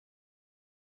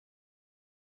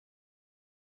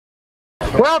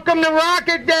Welcome to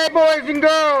Rocket Day, boys and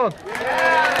girls.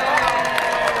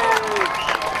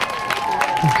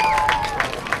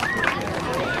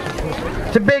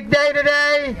 It's a big day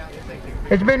today.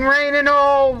 It's been raining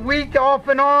all week off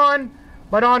and on,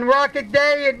 but on Rocket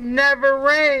Day it never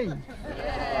rains.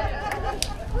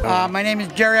 My name is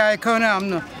Jerry Iacona.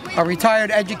 I'm a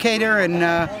retired educator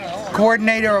and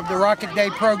coordinator of the Rocket Day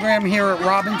program here at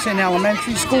Robinson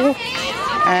Elementary School.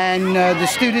 And the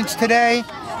students today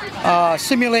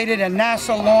simulated a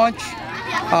NASA launch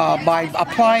by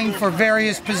applying for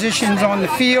various positions on the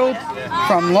field,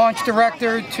 from launch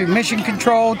director to mission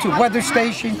control to weather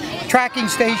station, tracking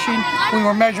station. We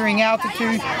were measuring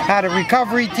altitude, had a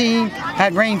recovery team,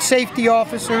 had range safety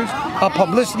officers, a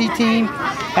publicity team,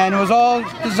 and it was all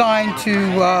designed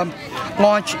to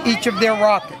launch each of their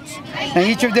rockets. Now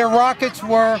each of their rockets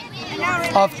were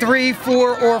of 3,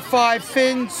 4, or 5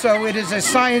 fins, so it is a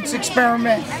science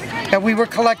experiment that we were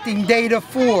collecting data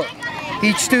for.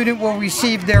 Each student will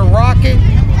receive their rocket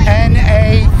and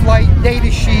a flight data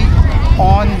sheet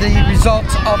on the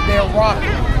results of their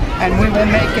rocket. And we will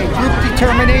make a group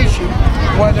determination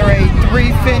whether a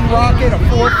 3-fin rocket, a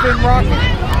 4-fin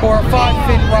rocket, or a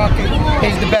 5-fin rocket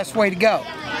is the best way to go.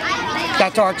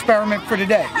 That's our experiment for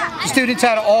today. The students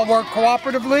had to all work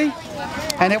cooperatively,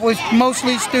 and it was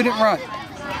mostly student run.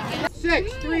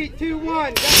 6, 3, 2,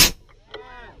 1.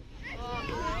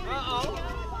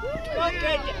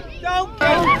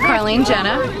 Carlene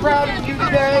Jenna,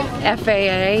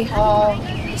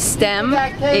 FAA, STEM,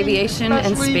 Aviation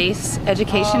and Space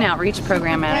Education Outreach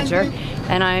Program Manager,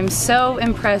 and I'm so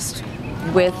impressed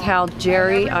with how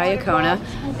Jerry Iacona,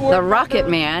 the Rocket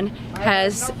Man,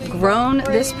 has grown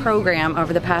this program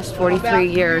over the past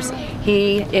 43 years.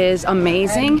 He is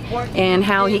amazing in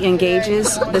how he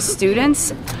engages the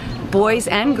students, boys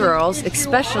and girls,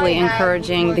 especially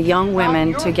encouraging the young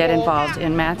women to get involved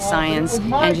in math, science,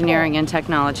 engineering, and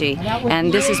technology.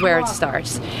 And this is where it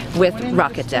starts, with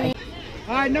Rocket Day.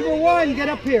 All right, number 1, get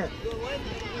up here.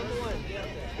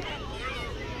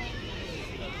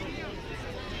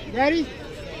 Ready?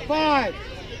 5,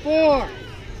 4,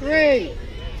 3,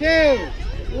 2,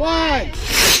 1.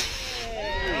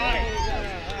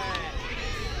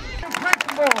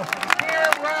 Principal.